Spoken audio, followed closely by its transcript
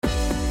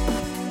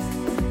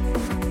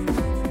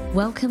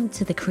Welcome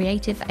to the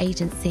Creative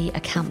Agency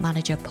Account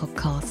Manager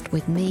podcast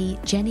with me,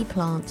 Jenny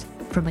Plant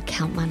from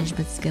Account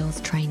Management Skills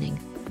Training.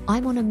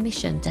 I'm on a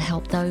mission to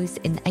help those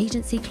in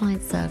agency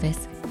client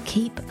service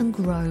keep and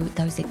grow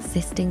those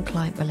existing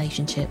client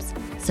relationships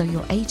so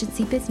your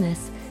agency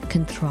business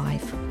can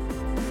thrive.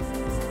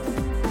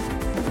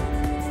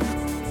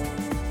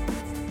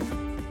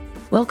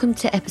 Welcome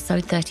to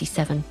episode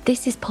 37.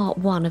 This is part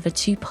one of a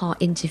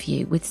two-part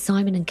interview with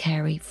Simon and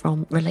Carey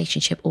from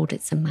Relationship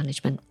Audits and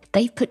Management.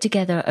 They've put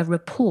together a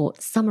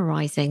report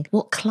summarising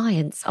what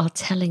clients are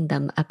telling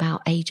them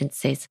about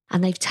agencies,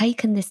 and they've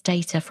taken this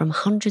data from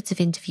hundreds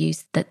of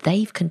interviews that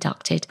they've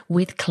conducted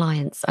with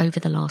clients over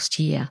the last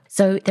year.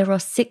 So there are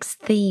 6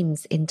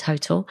 themes in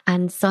total,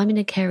 and Simon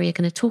and Carey are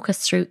going to talk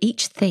us through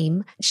each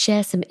theme,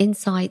 share some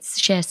insights,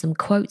 share some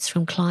quotes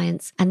from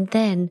clients, and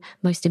then,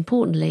 most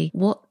importantly,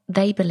 what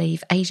they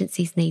believe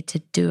agencies need to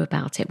do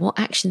about it. What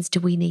actions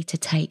do we need to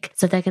take?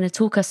 So they're going to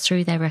talk us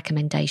through their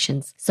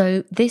recommendations.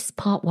 So this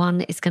part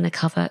one is going to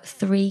cover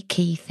 3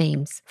 key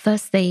themes.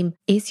 First theme,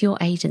 is your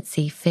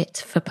agency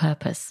fit for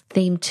purpose?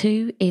 Theme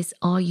 2 is,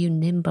 are you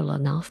nimble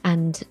enough?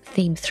 And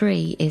theme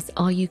 3 is,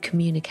 are you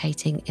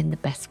communicating in the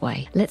best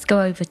way? Let's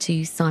go over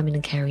to Simon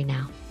and Carey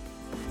now.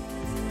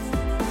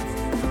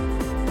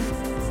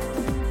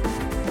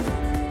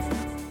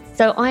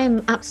 So I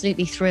am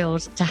absolutely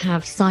thrilled to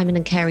have Simon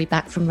and Carey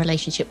back from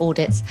Relationship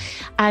Audits.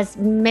 As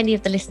many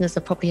of the listeners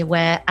are probably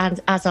aware, and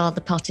as are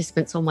the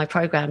participants on my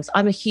programs,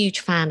 I'm a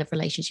huge fan of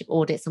Relationship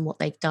Audits and what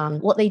they've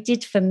done. What they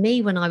did for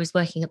me when I was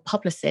working at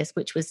Publicis,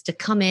 which was to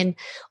come in,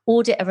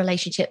 audit a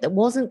relationship that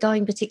wasn't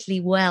going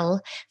particularly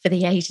well for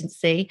the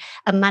agency,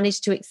 and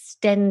manage to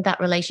extend that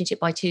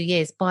relationship by 2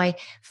 years by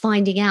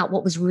finding out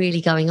what was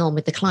really going on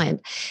with the client.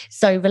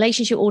 So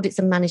Relationship Audits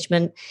and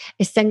Management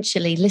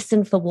essentially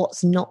listen for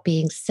what's not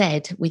being said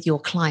with your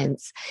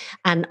clients.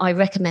 And I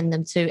recommend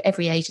them to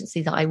every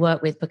agency that I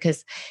work with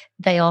because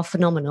they are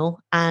phenomenal.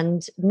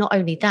 And not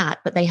only that,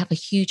 but they have a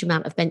huge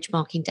amount of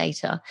benchmarking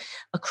data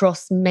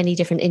across many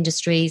different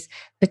industries,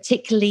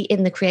 particularly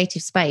in the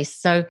creative space.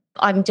 So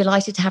I'm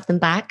delighted to have them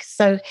back.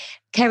 So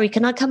Carey,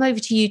 can I come over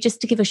to you just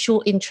to give a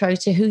short intro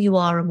to who you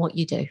are and what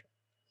you do?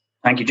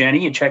 Thank you,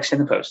 Jenny. Your check's in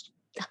the post.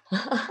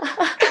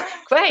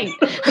 Great.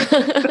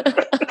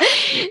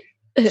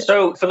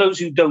 So for those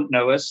who don't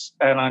know us,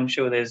 and I'm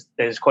sure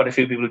there's quite a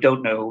few people who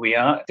don't know who we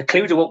are, the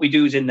clue to what we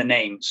do is in the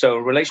name. So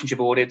Relationship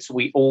Audits,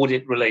 we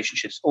audit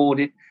relationships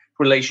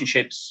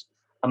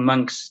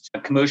amongst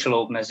commercial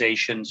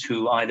organizations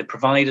who either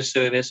provide a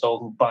service or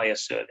who buy a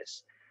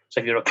service.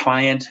 So if you're a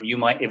client, you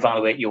might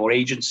evaluate your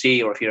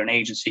agency, or if you're an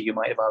agency, you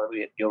might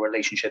evaluate your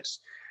relationships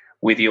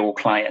with your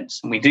clients.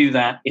 And we do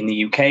that in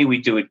the UK, we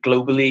do it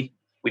globally.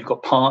 We've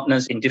got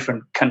partners in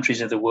different countries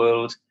of the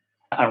world.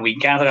 And we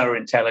gather our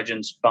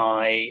intelligence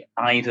by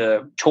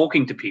either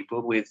talking to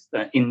people with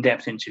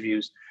in-depth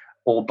interviews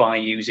or by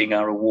using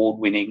our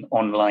award-winning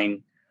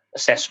online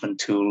assessment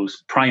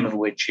tools, prime of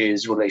which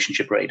is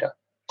Relationship Radar.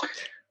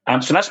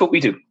 So that's what we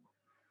do.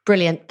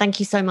 Brilliant.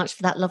 Thank you so much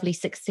for that lovely,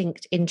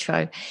 succinct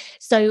intro.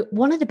 So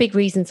one of the big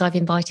reasons I've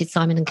invited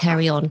Simon and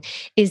Carey on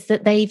is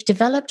that they've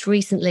developed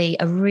recently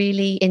a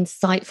really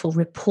insightful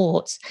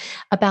report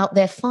about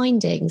their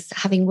findings,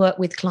 having worked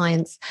with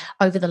clients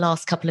over the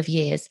last couple of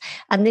years.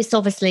 And this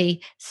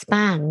obviously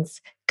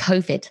spans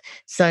COVID.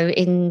 So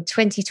in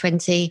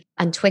 2020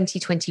 and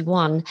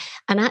 2021,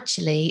 and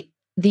actually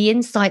the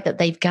insight that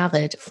they've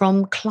gathered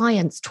from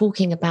clients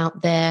talking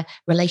about their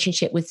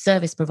relationship with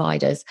service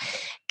providers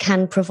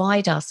can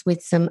provide us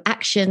with some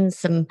actions,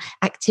 some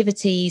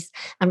activities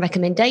and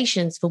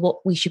recommendations for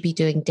what we should be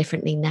doing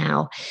differently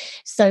now.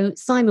 So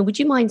Simon, would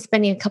you mind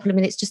spending a couple of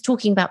minutes just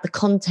talking about the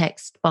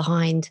context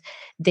behind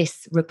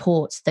this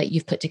report that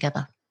you've put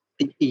together?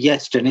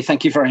 Yes, Jenny,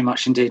 thank you very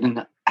much indeed.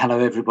 And hello,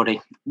 everybody.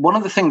 One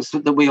of the things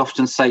that we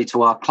often say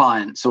to our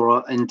clients,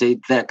 or indeed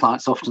their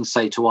clients often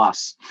say to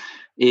us,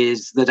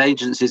 is that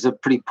agencies are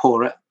pretty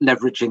poor at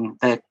leveraging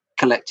their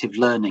collective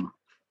learning.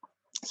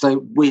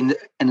 So we,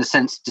 in a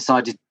sense,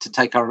 decided to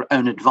take our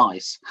own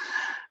advice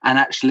and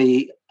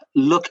actually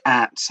look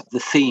at the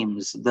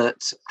themes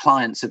that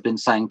clients have been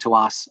saying to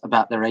us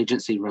about their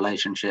agency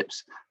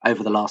relationships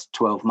over the last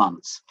 12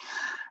 months.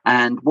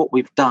 And what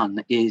we've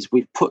done is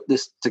we've put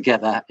this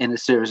together in a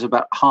series of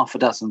about half a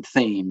dozen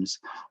themes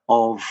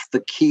of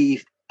the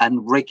key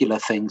and regular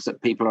things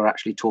that people are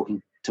actually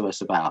talking to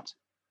us about.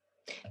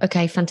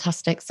 Okay,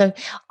 fantastic. So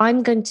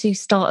I'm going to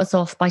start us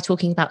off by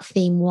talking about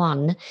theme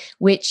 1,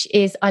 which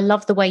is, I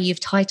love the way you've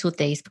titled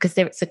these because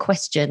it's a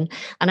question,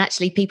 and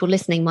actually people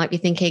listening might be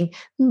thinking,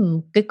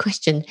 good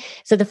question.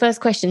 So the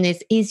first question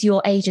is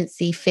your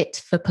agency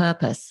fit for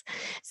purpose?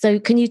 So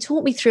can you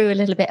talk me through a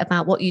little bit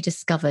about what you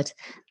discovered?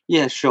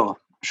 Yeah, sure.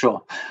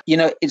 You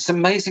know, it's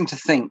amazing to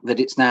think that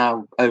it's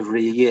now over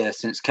a year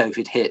since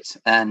COVID hit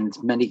and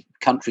many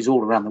countries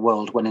all around the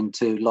world went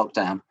into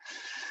lockdown.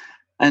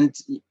 And,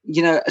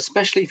 you know,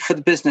 especially for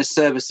the business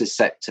services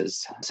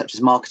sectors, such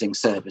as marketing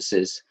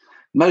services,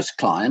 most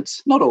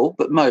clients, not all,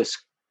 but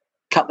most,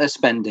 cut their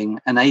spending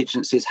and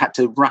agencies had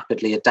to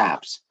rapidly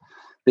adapt.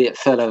 be it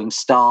furloughing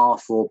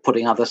staff or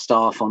putting other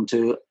staff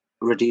onto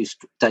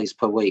reduced days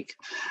per week.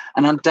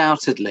 And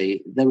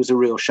undoubtedly, there was a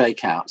real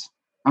shakeout.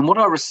 And what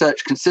our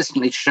research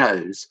consistently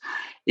shows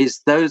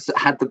is those that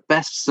had the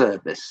best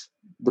service,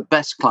 the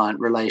best client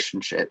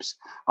relationships,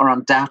 are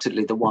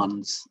undoubtedly the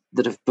ones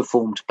that have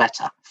performed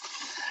better.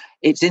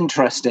 It's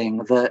interesting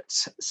that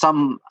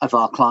some of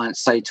our clients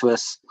say to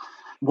us,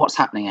 what's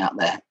happening out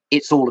there?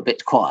 It's all a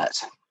bit quiet.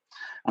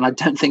 And I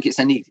don't think it's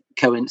any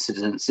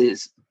coincidence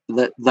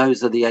that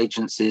those are the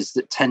agencies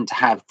that tend to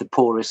have the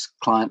poorest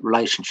client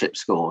relationship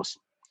scores.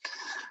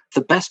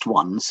 The best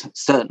ones,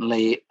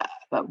 certainly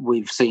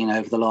we've seen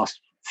over the last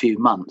few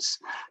months,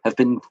 have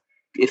been,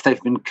 if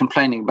they've been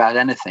complaining about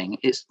anything,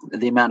 it's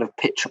the amount of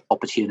pitch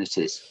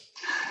opportunities.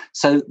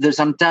 So there's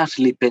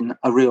undoubtedly been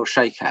a real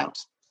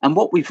shakeout. And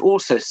what we've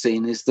also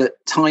seen is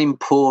that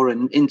time-poor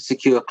and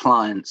insecure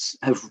clients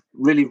have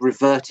really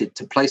reverted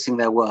to placing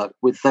their work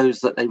with those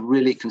that they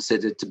really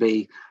considered to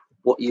be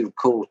what you would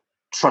call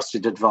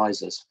trusted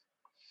advisors.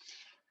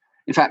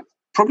 In fact,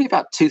 probably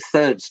about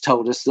 2/3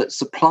 told us that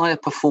supplier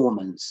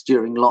performance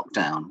during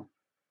lockdown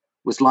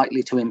was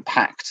likely to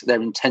impact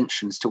their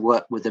intentions to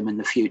work with them in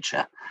the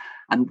future.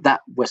 And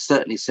that we're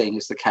certainly seeing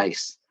is the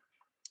case.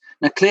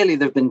 Now, clearly,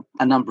 there have been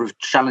a number of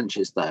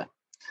challenges, though.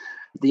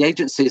 The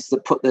agencies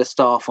that put their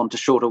staff onto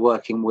shorter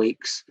working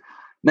weeks,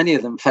 many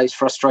of them face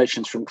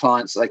frustrations from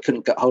clients that they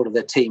couldn't get hold of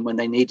their team when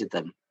they needed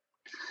them.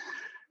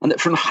 And that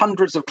from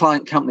hundreds of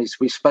client companies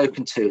we've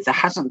spoken to, there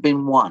hasn't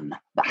been one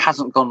that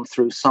hasn't gone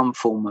through some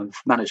form of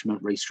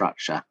management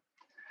restructure.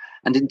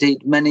 And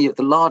indeed, many of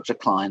the larger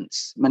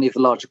clients, many of the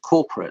larger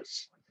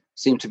corporates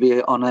seem to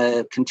be on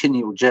a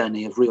continual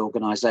journey of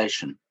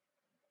reorganization.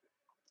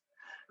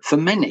 For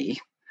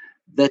many,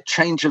 their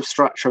change of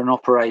structure and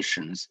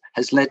operations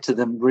has led to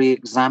them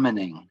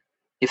re-examining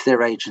if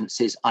their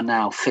agencies are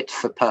now fit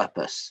for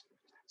purpose.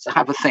 So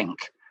have a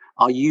think.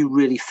 Are you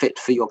really fit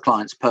for your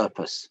client's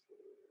purpose?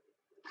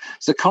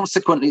 So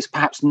consequently, it's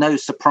perhaps no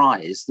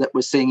surprise that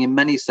we're seeing in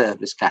many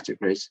service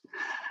categories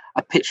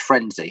a pitch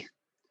frenzy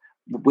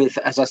with,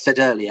 as I said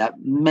earlier,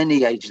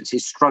 many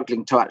agencies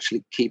struggling to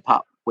actually keep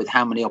up with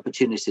how many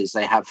opportunities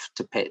they have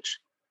to pitch.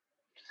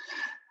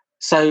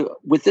 So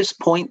with this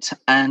point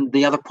and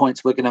the other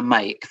points we're going to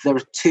make, there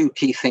are two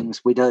key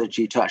things we'd urge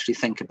you to actually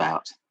think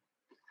about.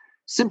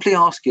 Simply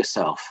ask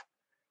yourself,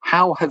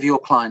 how have your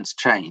clients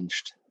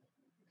changed?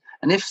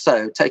 And if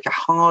so, take a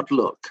hard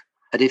look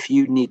at if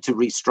you need to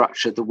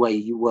restructure the way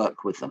you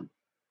work with them.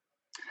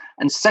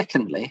 And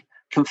secondly,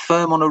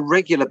 confirm on a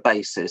regular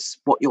basis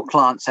what your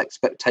clients'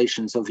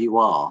 expectations of you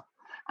are,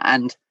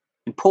 and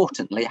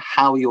importantly,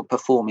 how you're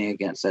performing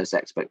against those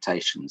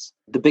expectations.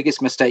 The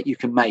biggest mistake you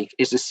can make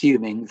is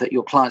assuming that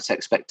your clients'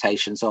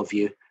 expectations of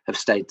you have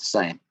stayed the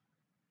same.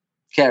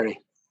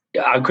 Kerry?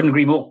 Yeah, I couldn't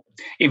agree more.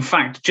 In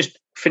fact, just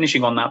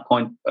finishing on that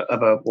point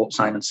about what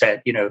Simon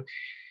said,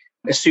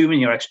 assuming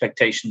your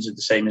expectations are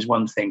the same is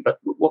one thing, but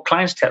what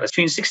clients tell us,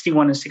 between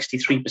 61 and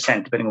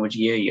 63%, depending on which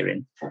year you're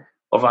in,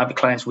 of other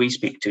clients we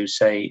speak to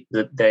say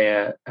that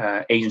their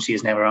agency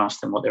has never asked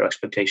them what their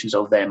expectations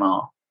of them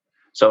are.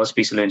 So that's a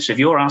piece of learning. So if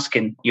you're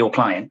asking your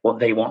client what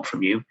they want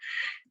from you,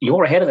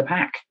 you're ahead of the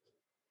pack.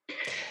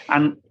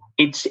 And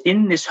it's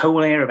in this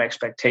whole area of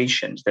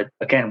expectations that,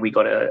 again, we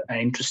got an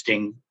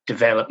interesting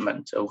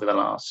development over the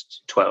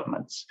last 12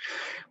 months.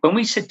 When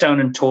we sit down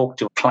and talk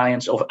to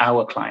clients of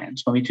our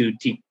clients, when we do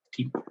deep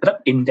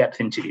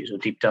in-depth interviews or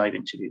deep dive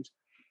interviews,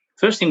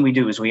 first thing we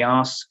do is we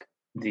ask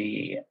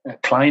the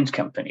client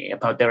company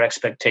about their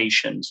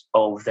expectations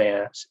of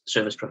their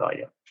service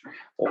provider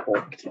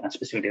or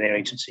specifically their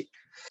agency.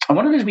 And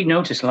one of the things we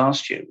noticed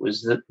last year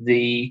was that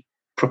the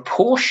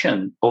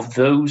proportion of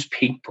those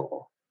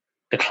people,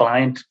 the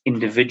client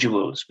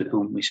individuals with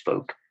whom we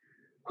spoke,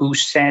 who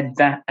said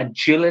that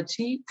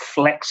agility,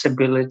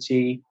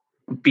 flexibility,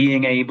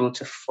 being able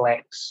to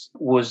flex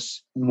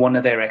was one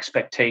of their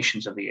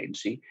expectations of the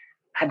agency,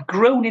 had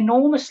grown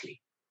enormously.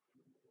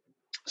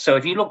 So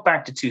if you look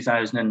back to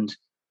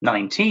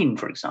 2019,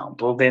 for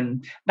example,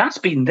 then that's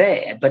been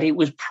there, but it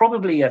was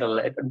probably at a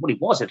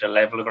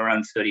level of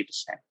around 30%.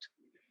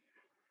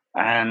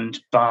 And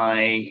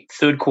by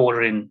third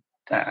quarter in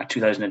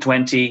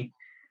 2020,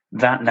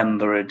 that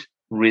number had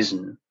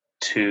risen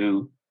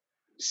to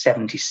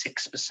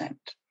 76%.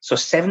 So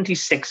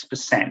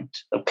 76%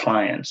 of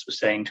clients were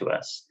saying to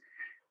us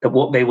that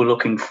what they were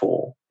looking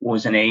for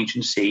was an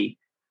agency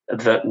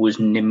that was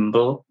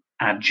nimble,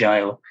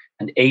 agile,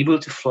 and able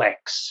to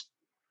flex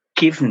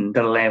given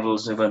the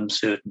levels of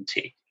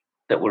uncertainty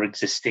that were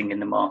existing in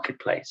the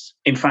marketplace.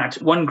 In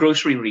fact, one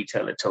grocery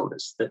retailer told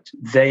us that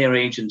their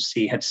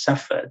agency had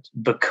suffered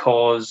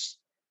because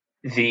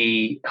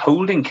the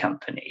holding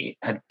company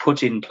had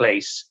put in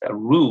place a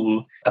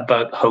rule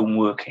about home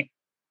working.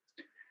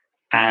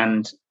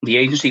 And the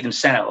agency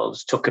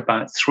themselves took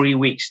about 3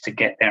 weeks to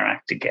get their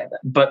act together.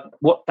 But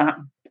what that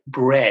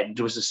bred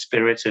was a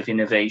spirit of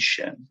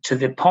innovation to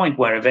the point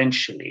where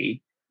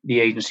eventually the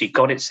agency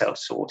got itself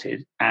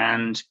sorted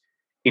and,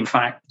 in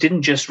fact,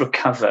 didn't just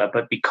recover,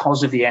 but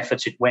because of the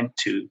efforts it went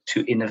to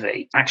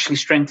innovate, actually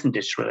strengthened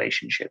its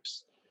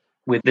relationships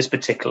with this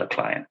particular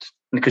client.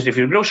 Because if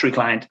you're a grocery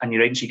client and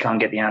your agency can't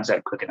get the ads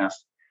out quick enough,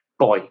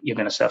 boy, you're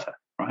going to suffer,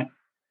 right?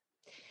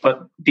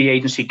 But the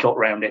agency got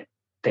around it.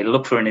 They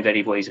looked for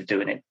innovative ways of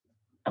doing it,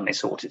 and they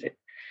sorted it.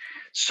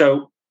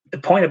 So the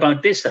point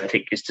about this, I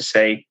think, is to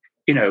say,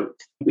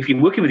 if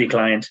you're working with your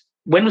client,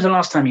 when was the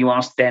last time you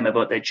asked them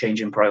about their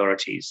changing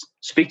priorities?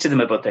 Speak to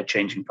them about their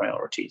changing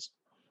priorities.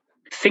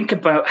 Think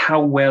about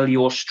how well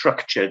you're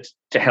structured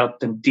to help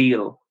them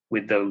deal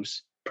with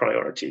those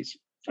priorities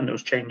and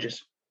those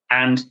changes.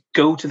 And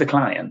go to the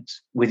client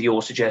with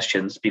your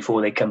suggestions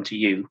before they come to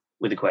you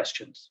with the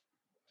questions.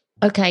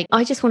 Okay,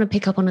 I just want to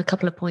pick up on a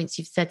couple of points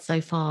you've said so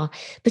far,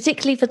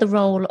 particularly for the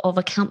role of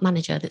account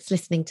manager that's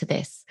listening to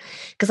this,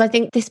 because I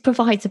think this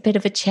provides a bit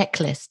of a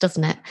checklist,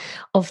 doesn't it,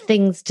 of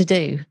things to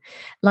do.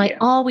 Like,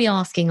 Are we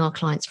asking our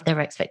clients for their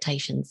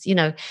expectations?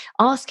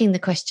 Asking the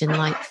question,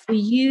 like, for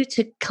you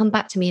to come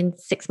back to me in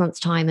 6 months'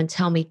 time and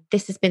tell me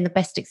this has been the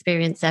best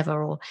experience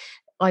ever, or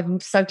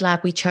I'm so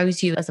glad we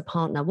chose you as a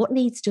partner. What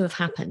needs to have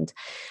happened?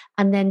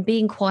 And then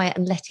being quiet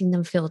and letting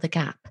them fill the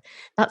gap.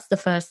 That's the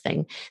first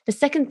thing. The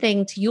second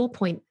thing, to your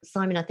point,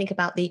 Simon, I think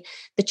about the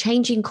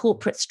changing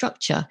corporate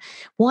structure.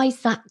 Why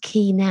is that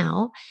key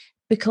now?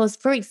 Because,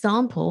 for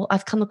example,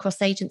 I've come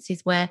across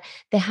agencies where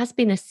there has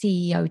been a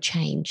CEO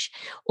change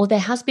or there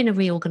has been a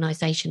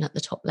reorganization at the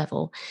top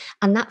level,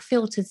 and that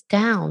filters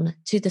down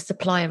to the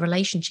supplier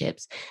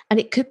relationships. And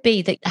it could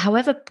be that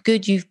however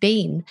good you've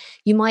been,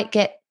 you might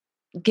get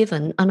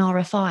given an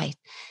RFI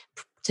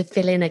to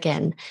fill in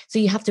again. So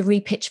you have to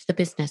repitch the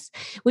business,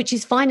 which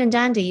is fine and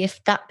dandy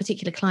if that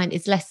particular client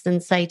is less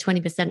than, say,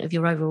 20% of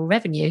your overall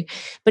revenue.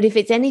 But if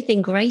it's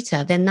anything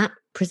greater, then that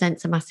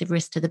presents a massive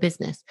risk to the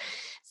business.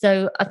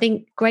 So I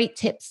think great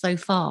tips so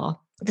far.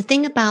 The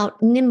thing about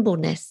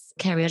nimbleness,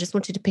 Kerry, I just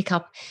wanted to pick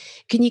up.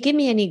 Can you give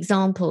me any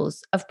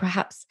examples of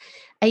perhaps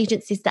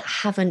agencies that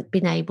haven't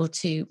been able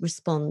to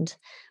respond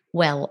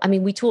well? I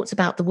mean, we talked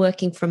about the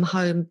working from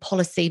home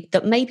policy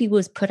that maybe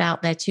was put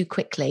out there too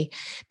quickly,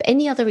 but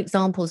any other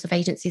examples of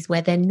agencies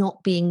where they're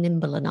not being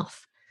nimble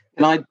enough?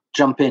 Can I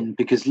jump in?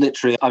 Because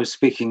literally I was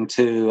speaking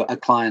to a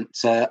client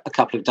a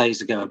couple of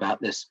days ago about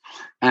this,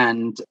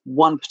 and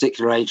one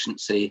particular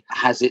agency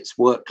has its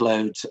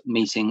workload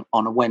meeting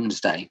on a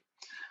Wednesday.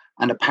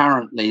 And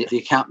apparently the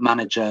account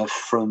manager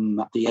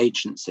from the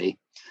agency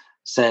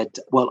said,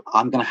 well,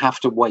 I'm going to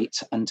have to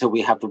wait until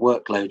we have the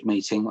workload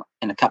meeting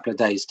in a couple of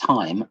days'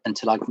 time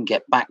until I can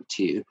get back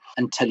to you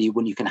and tell you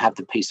when you can have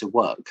the piece of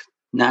work.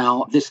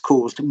 Now, this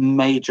caused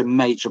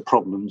major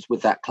problems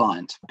with that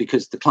client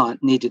because the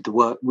client needed the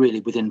work really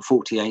within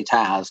 48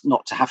 hours,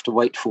 not to have to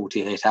wait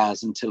 48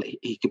 hours until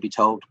he could be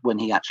told when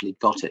he actually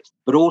got it.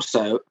 But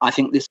also, I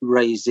think this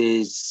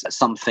raises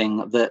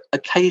something that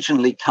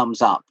occasionally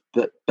comes up,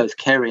 but both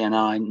Kerry and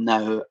I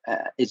know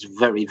is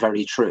very,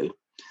 very true.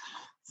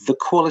 The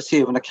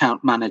quality of an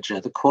account manager,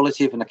 the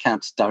quality of an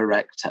account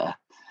director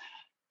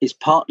is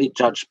partly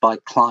judged by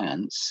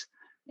clients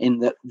in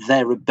that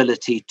their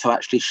ability to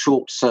actually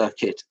short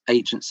circuit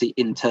agency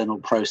internal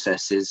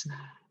processes,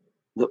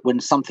 that when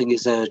something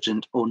is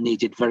urgent or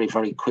needed very,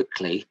 very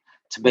quickly,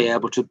 to be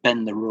able to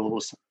bend the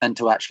rules and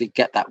to actually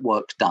get that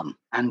work done.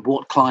 And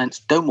what clients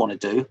don't want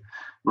to do,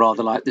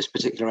 rather like this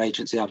particular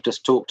agency I've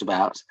just talked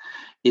about,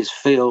 is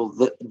feel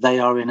that they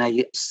are in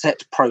a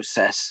set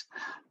process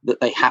that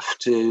they have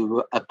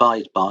to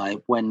abide by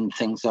when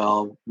things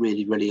are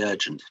really, really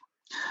urgent.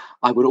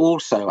 I would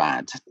also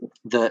add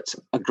that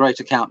a great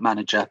account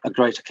manager, a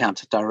great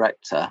account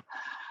director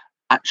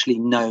actually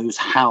knows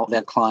how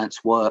their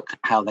clients work,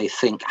 how they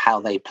think, how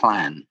they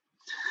plan.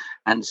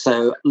 And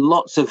so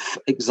lots of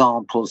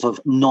examples of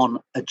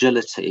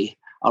non-agility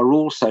are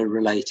also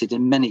related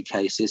in many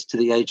cases to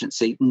the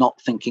agency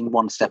not thinking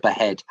one step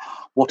ahead.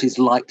 What is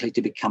likely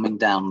to be coming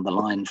down the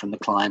line from the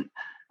client,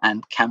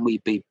 and can we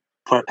be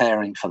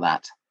preparing for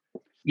that?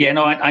 Yeah,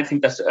 no, I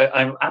think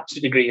I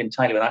absolutely agree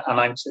entirely with that.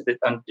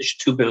 And there's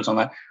two builds on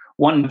that.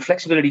 One,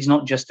 flexibility is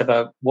not just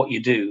about what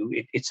you do,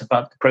 it's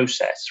about the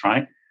process,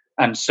 right?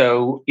 And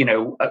so,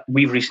 I've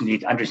recently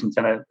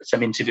done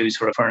some interviews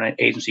for an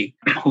agency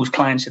whose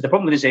clients said the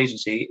problem with this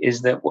agency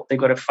is that they've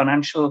got a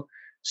financial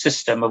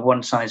system of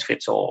one size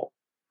fits all,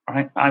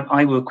 right?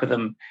 I work with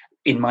them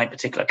in my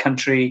particular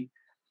country,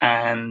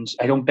 and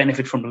I don't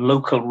benefit from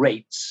local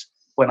rates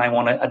when I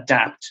want to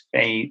adapt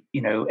a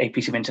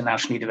piece of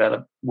internationally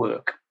developed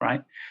work,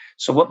 right?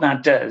 So what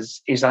that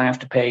does is I have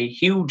to pay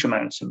huge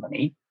amounts of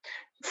money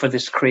for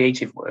this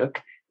creative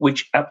work,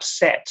 which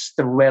upsets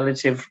the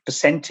relative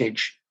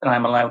percentage that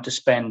I'm allowed to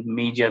spend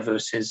media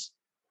versus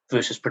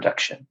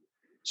production.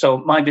 So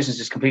my business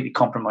is completely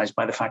compromised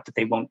by the fact that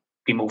they won't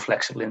be more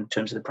flexible in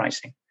terms of the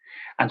pricing.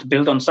 And to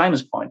build on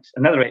Simon's point,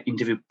 another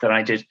interview that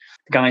I did,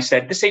 the guy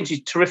said, this agency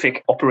is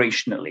terrific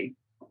operationally,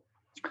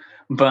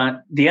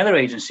 but the other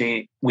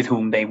agency with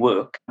whom they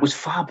work was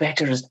far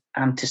better at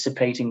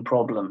anticipating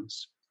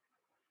problems,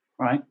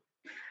 right?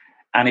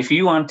 And if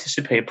you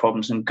anticipate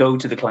problems and go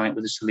to the client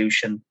with a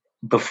solution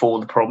before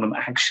the problem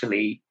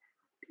actually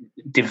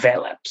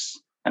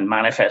develops and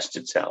manifests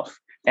itself,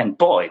 and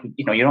boy,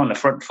 you're on the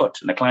front foot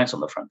and the client's on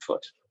the front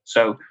foot.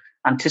 So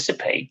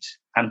anticipate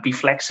and be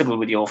flexible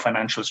with your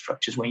financial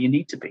structures where you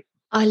need to be.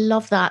 I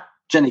love that.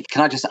 Jenny,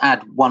 can I just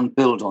add one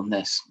build on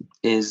this?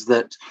 Is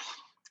that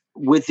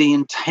with the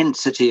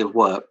intensity of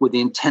work, with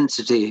the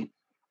intensity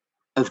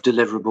of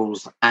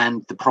deliverables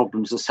and the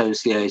problems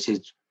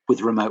associated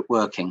with remote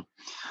working,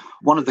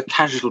 one of the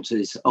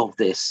casualties of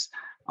this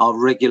are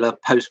regular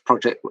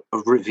post-project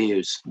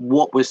reviews.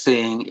 What we're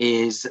seeing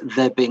is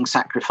they're being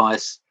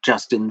sacrificed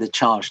just in the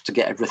charge to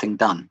get everything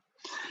done.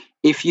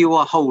 If you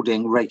are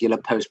holding regular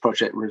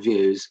post-project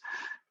reviews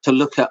to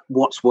look at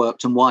what's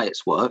worked and why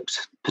it's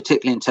worked,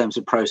 particularly in terms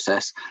of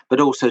process, but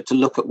also to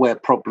look at where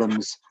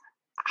problems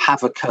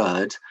have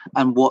occurred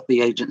and what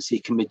the agency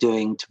can be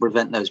doing to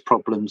prevent those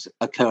problems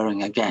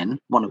occurring again,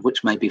 one of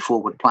which may be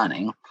forward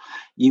planning,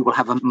 you will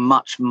have a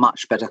much,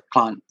 much better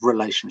client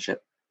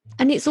relationship.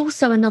 And it's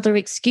also another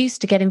excuse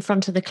to get in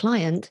front of the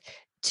client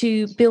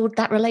to build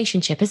that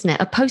relationship, isn't it?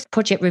 A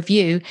post-project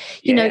review,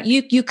 you know,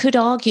 you could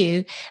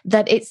argue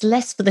that it's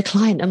less for the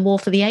client and more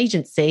for the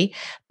agency,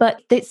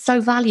 but it's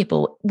so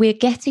valuable. We're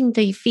getting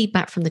the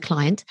feedback from the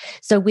client.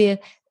 So we're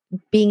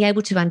being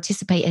able to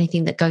anticipate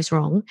anything that goes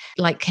wrong,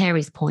 like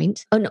Carey's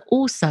point. And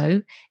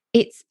also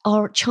it's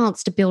our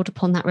chance to build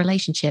upon that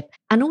relationship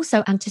and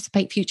also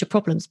anticipate future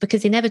problems,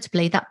 because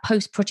inevitably that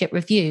post-project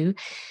review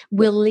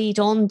will lead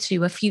on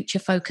to a future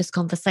focused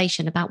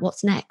conversation about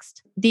what's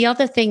next. The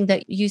other thing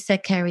that you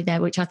said, Carey,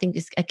 there, which I think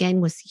is,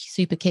 again, was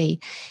super key,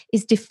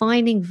 is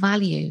defining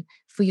value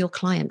for your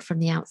client from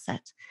the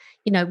outset.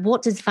 You know,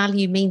 what does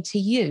value mean to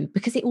you?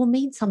 Because it will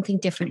mean something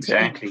different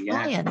to each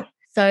client.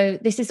 So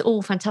this is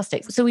all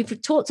fantastic. So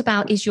we've talked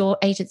about, is your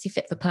agency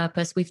fit for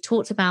purpose? We've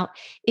talked about,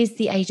 is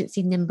the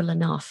agency nimble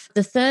enough?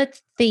 The third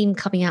theme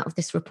coming out of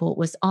this report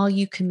was, are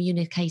you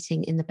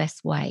communicating in the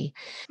best way?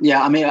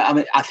 Yeah, I mean,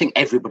 I think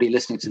everybody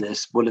listening to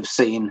this will have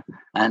seen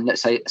and,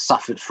 let's say,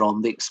 suffered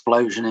from the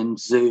explosion in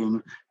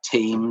Zoom,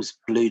 Teams,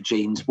 Blue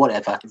Jeans,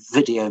 whatever,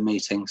 video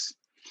meetings.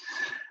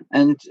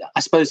 And I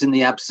suppose in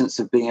the absence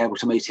of being able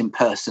to meet in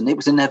person, it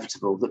was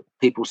inevitable that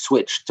people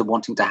switched to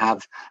wanting to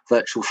have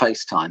virtual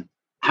FaceTime.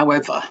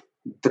 However,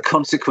 the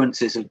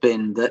consequences have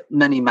been that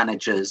many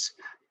managers,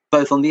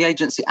 both on the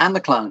agency and the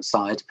client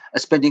side, are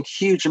spending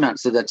huge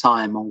amounts of their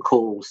time on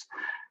calls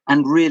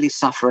and really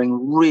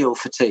suffering real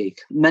fatigue.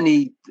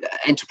 Many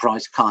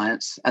enterprise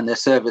clients and their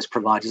service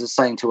providers are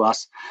saying to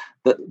us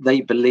that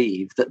they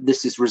believe that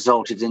this has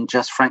resulted in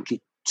just,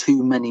 frankly,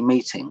 too many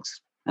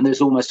meetings. And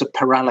there's almost a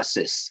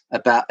paralysis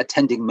about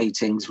attending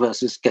meetings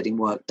versus getting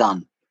work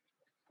done.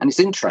 And it's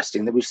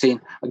interesting that we've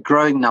seen a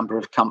growing number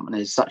of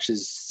companies, such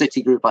as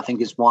Citigroup, I think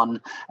is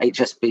one,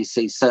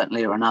 HSBC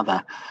certainly are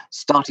another,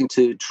 starting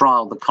to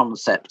trial the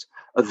concept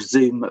of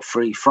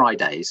Zoom-free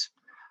Fridays.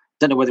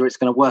 Don't know whether it's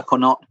going to work or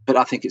not, but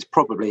I think it's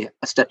probably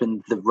a step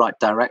in the right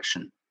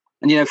direction.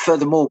 And, you know,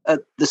 furthermore, at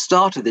the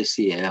start of this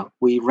year,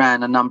 we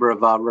ran a number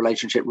of our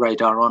Relationship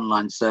Radar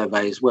online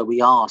surveys where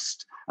we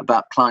asked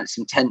about clients'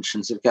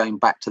 intentions of going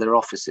back to their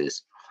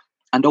offices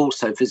and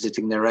also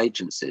visiting their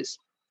agencies.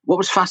 What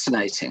was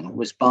fascinating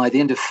was by the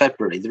end of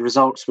February, the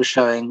results were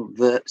showing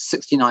that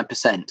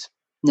 69%,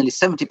 nearly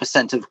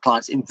 70% of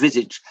clients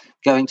envisage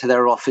going to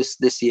their office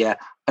this year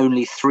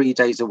only 3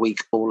 days a week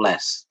or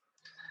less,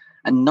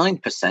 and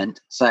 9%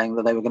 saying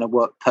that they were going to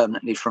work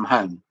permanently from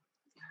home.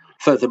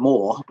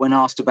 Furthermore, when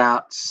asked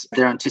about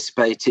their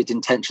anticipated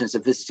intentions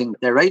of visiting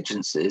their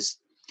agencies,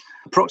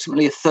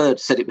 approximately a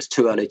third said it was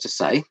too early to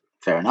say.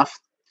 Fair enough.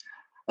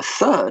 A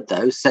third,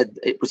 though, said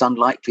it was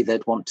unlikely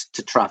they'd want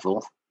to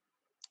travel.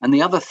 And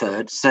the other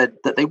third said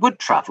that they would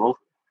travel,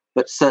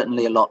 but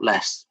certainly a lot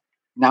less.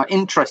 Now,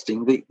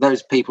 interestingly,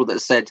 those people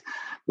that said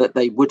that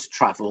they would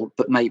travel,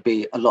 but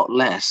maybe a lot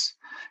less,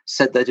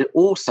 said they'd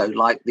also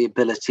like the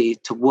ability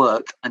to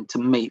work and to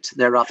meet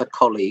their other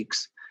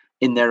colleagues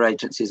in their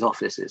agency's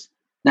offices.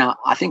 Now,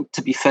 I think,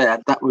 to be fair,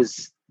 that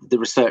was the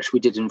research we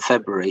did in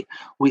February.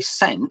 We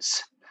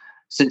sense,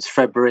 since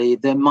February,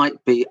 there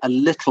might be a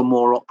little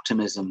more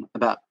optimism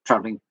about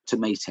travelling to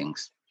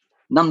meetings.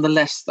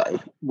 Nonetheless, though,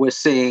 we're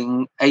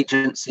seeing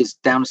agencies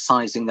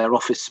downsizing their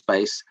office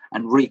space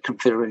and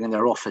reconfiguring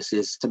their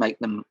offices to make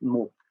them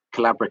more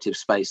collaborative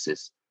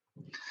spaces.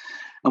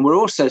 And we're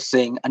also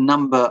seeing a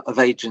number of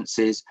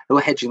agencies who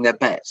are hedging their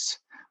bets.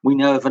 We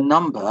know of a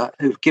number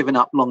who've given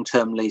up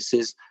long-term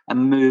leases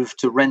and moved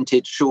to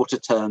rented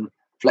shorter-term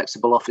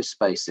flexible office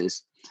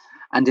spaces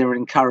and are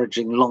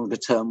encouraging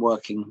longer-term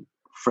working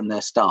from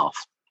their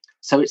staff.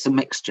 So it's a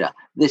mixture.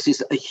 This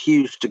is a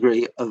huge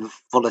degree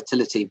of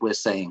volatility we're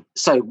seeing.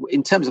 So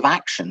in terms of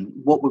action,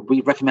 what would we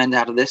recommend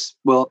out of this?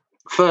 Well,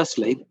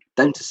 firstly,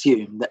 don't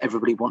assume that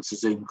everybody wants a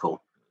Zoom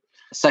call.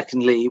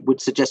 Secondly, would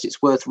suggest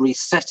it's worth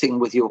resetting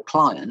with your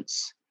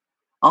clients,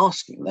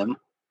 asking them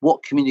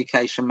what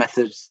communication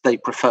methods they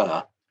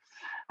prefer.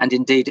 And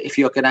indeed, if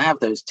you're going to have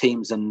those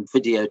Teams and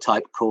video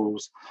type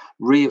calls,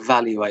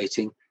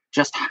 reevaluating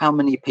just how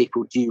many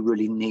people do you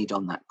really need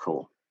on that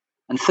call.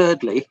 And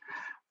thirdly,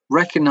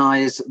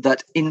 recognise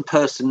that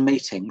in-person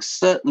meetings,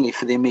 certainly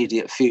for the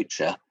immediate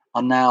future,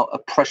 are now a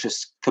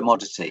precious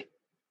commodity.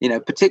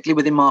 Particularly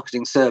within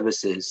marketing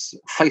services,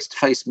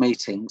 face-to-face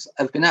meetings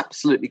have been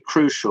absolutely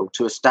crucial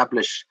to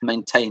establish,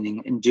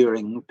 maintaining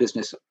enduring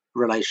business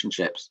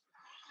relationships.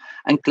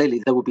 And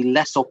clearly there will be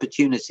less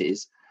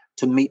opportunities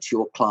to meet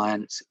your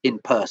clients in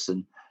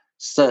person,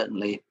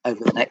 certainly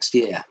over the next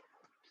year.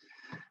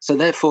 So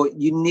therefore,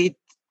 you need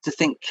to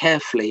think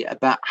carefully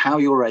about how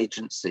your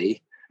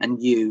agency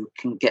and you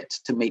can get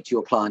to meet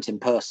your client in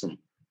person,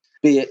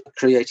 be it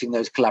creating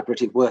those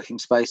collaborative working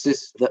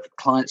spaces that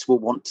clients will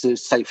want to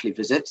safely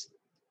visit,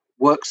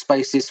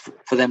 workspaces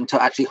for them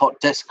to actually hot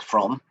desk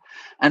from,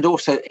 and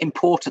also,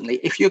 importantly,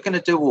 if you're going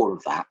to do all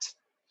of that,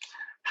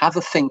 have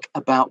a think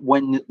about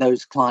when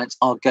those clients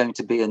are going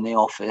to be in the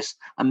office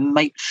and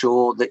make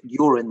sure that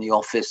you're in the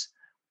office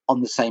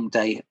on the same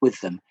day with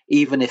them,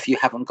 even if you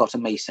haven't got a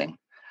meeting.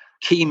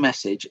 Key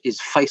message is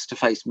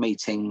face-to-face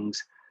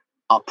meetings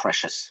are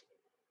precious.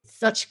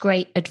 Such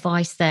great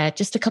advice there.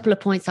 Just a couple of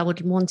points I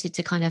wanted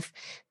to kind of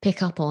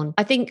pick up on.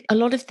 I think a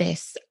lot of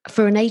this,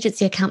 for an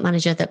agency account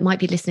manager that might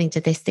be listening to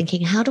this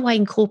thinking, how do I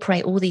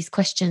incorporate all these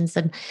questions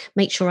and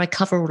make sure I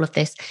cover all of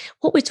this?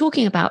 What we're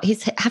talking about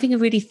is having a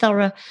really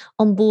thorough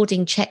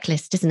onboarding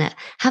checklist, isn't it?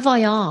 Have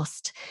I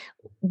asked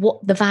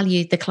what the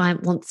value the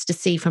client wants to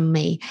see from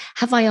me?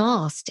 Have I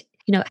asked,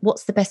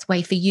 what's the best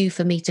way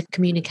for me to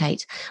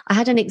communicate? I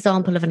had an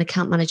example of an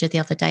account manager the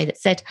other day that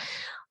said,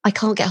 I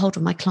can't get hold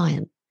of my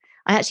client.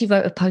 I actually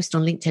wrote a post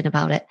on LinkedIn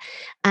about it.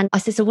 And I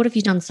said, so what have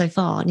you done so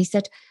far? And he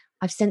said,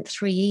 I've sent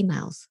 3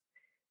 emails.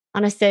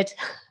 And I said,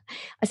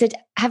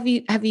 have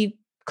you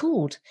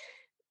called?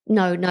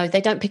 No,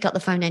 they don't pick up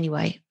the phone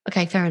anyway.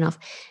 Okay, fair enough.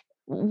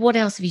 What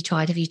else have you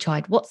tried? Have you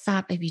tried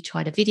WhatsApp? Have you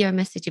tried a video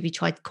message? Have you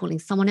tried calling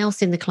someone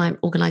else in the client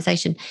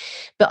organization?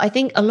 But I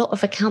think a lot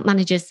of account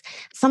managers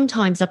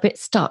sometimes are a bit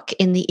stuck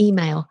in the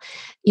email,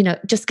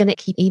 just going to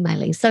keep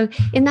emailing. So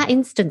in that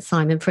instance,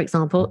 Simon, for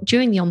example,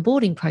 during the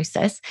onboarding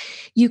process,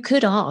 you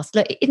could ask,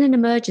 look, in an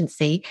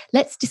emergency,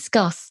 let's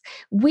discuss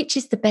which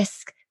is the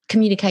best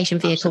communication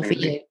vehicle for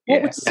you.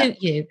 What would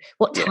suit you?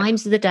 What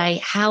times of the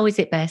day? How is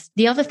it best?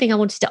 The other thing I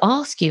wanted to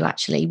ask you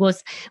actually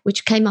was,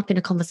 which came up in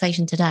a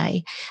conversation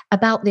today,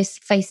 about this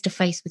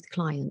face-to-face with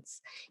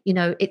clients.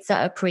 It's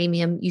at a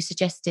premium. You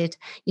suggested,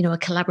 a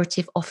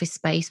collaborative office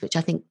space, which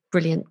I think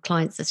brilliant.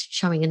 Clients are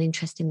showing an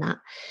interest in that.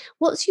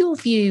 What's your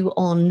view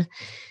on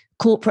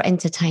corporate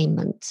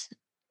entertainment?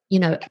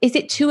 Is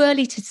it too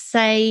early to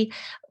say?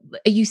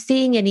 Are you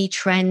seeing any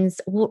trends?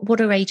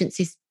 What are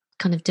agencies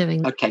kind of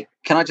doing? Okay,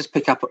 can I just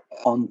pick up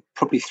on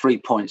probably 3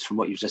 points from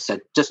what you just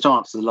said? Just to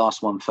answer the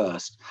last one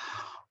first.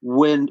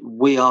 When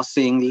we are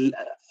seeing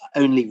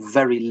only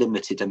very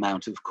limited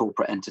amount of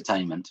corporate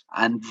entertainment,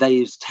 and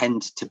those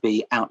tend to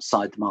be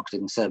outside the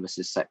marketing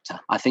services sector.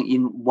 I think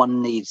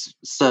one needs,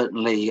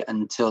 certainly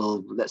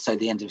until, let's say,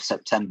 the end of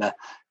September,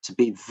 to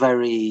be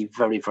very,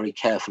 very, very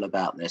careful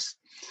about this.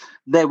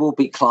 There will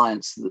be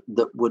clients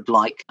that would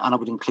like, and I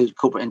would include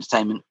corporate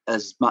entertainment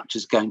as much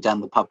as going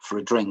down the pub for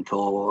a drink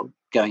or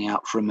going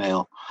out for a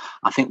meal.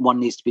 I think one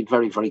needs to be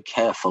very, very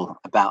careful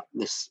about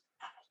this,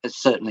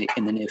 certainly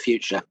in the near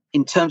future.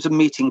 In terms of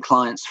meeting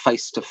clients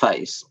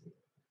face-to-face,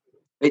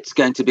 it's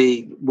going to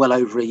be well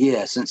over a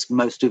year since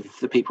most of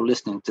the people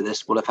listening to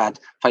this will have had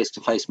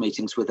face-to-face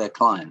meetings with their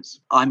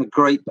clients. I'm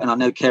and I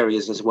know Kerry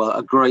is as well,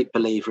 a great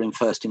believer in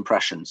first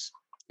impressions.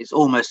 It's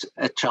almost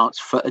a chance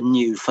for a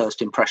new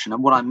first impression.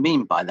 And what I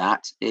mean by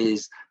that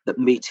is that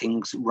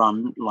meetings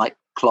run like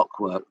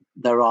clockwork.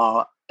 There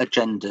are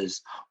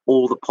agendas.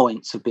 All the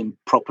points have been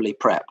properly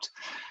prepped.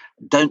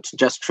 Don't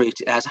just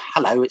treat it as,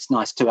 hello, it's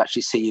nice to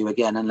actually see you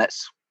again and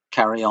let's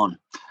carry on.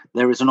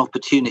 There is an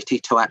opportunity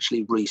to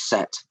actually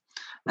reset.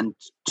 And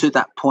to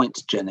that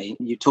point, Jenny,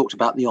 you talked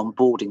about the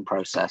onboarding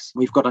process.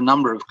 We've got a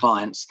number of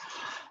clients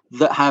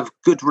that have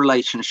good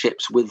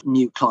relationships with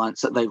new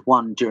clients that they've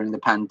won during the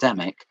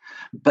pandemic,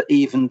 but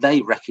even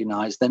they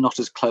recognise they're not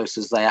as close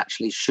as they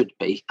actually should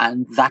be.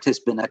 And that has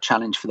been a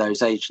challenge for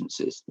those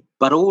agencies.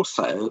 But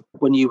also,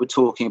 when you were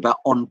talking about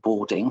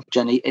onboarding,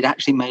 Jenny, it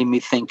actually made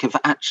me think of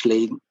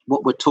actually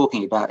what we're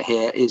talking about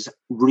here is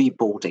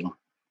reboarding.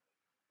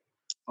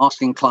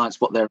 Asking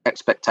clients what their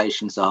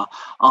expectations are,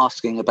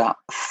 asking about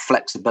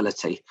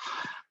flexibility,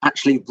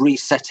 actually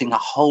resetting a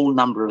whole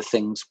number of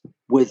things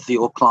with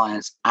your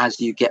clients as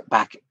you get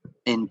back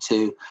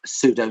into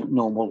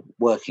pseudo-normal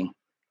working.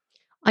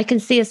 I can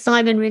see a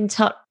Simon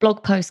Rintutt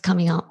blog post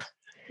coming up.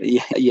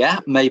 Yeah,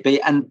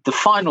 maybe. And the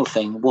final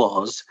thing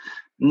was,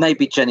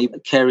 maybe Jenny,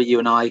 Kerry, you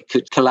and I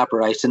could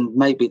collaborate, and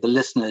maybe the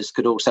listeners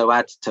could also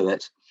add to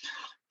it.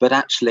 But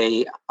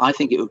actually, I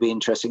think it would be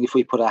interesting if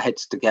we put our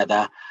heads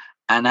together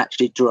and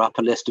actually draw up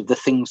a list of the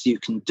things you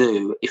can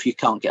do if you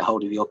can't get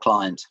hold of your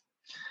client.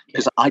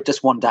 Because I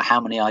just wonder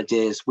how many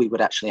ideas we would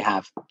actually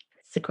have.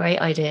 It's a great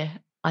idea.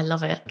 I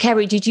love it.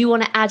 Kerry, did you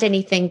want to add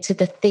anything to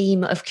the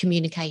theme of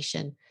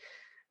communication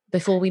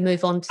before we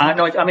move on to...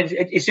 No, I mean,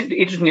 it's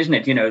interesting, isn't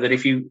it? That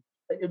if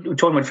we're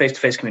talking about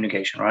face-to-face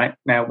communication, right?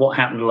 Now, what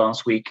happened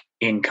last week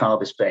in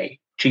Carbis Bay?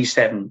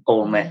 G7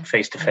 all met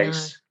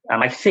face-to-face.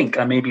 And I think,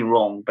 I may be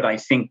wrong, but I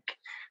think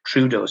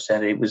Trudeau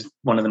said it was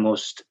one of the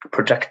most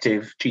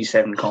productive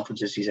G7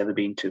 conferences he's ever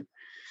been to.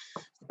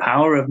 The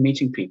power of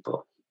meeting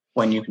people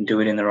when you can do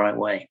it in the right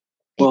way.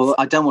 Well,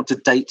 I don't want to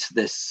date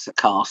this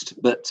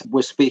cast, but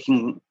we're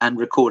speaking and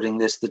recording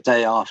this the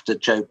day after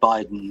Joe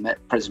Biden met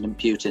President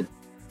Putin.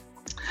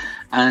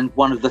 And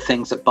one of the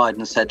things that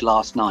Biden said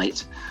last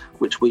night,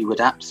 which we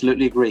would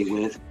absolutely agree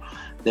with,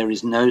 there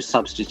is no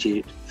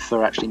substitute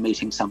for actually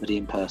meeting somebody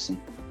in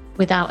person.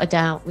 Without a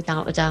doubt,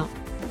 without a doubt.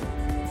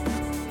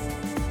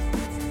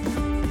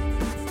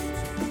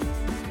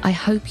 I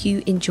hope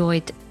you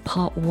enjoyed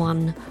part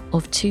 1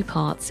 of 2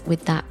 parts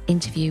with that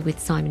interview with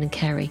Simon and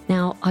Kerry.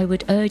 Now, I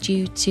would urge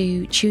you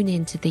to tune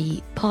in to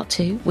the part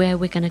 2, where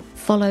we're going to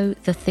follow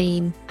the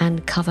theme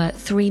and cover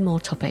 3 more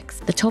topics.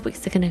 The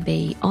topics are going to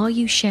be, are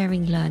you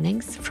sharing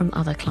learnings from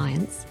other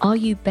clients? Are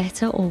you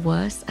better or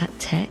worse at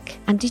tech?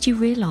 And did you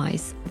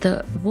realise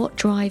that what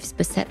drives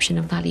perception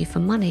and value for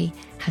money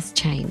has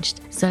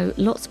changed? So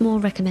lots more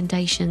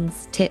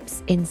recommendations,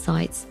 tips,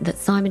 insights that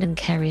Simon and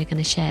Kerry are going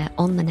to share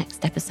on the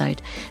next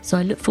episode. So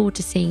I look forward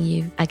to seeing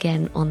you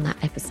again on that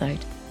episode.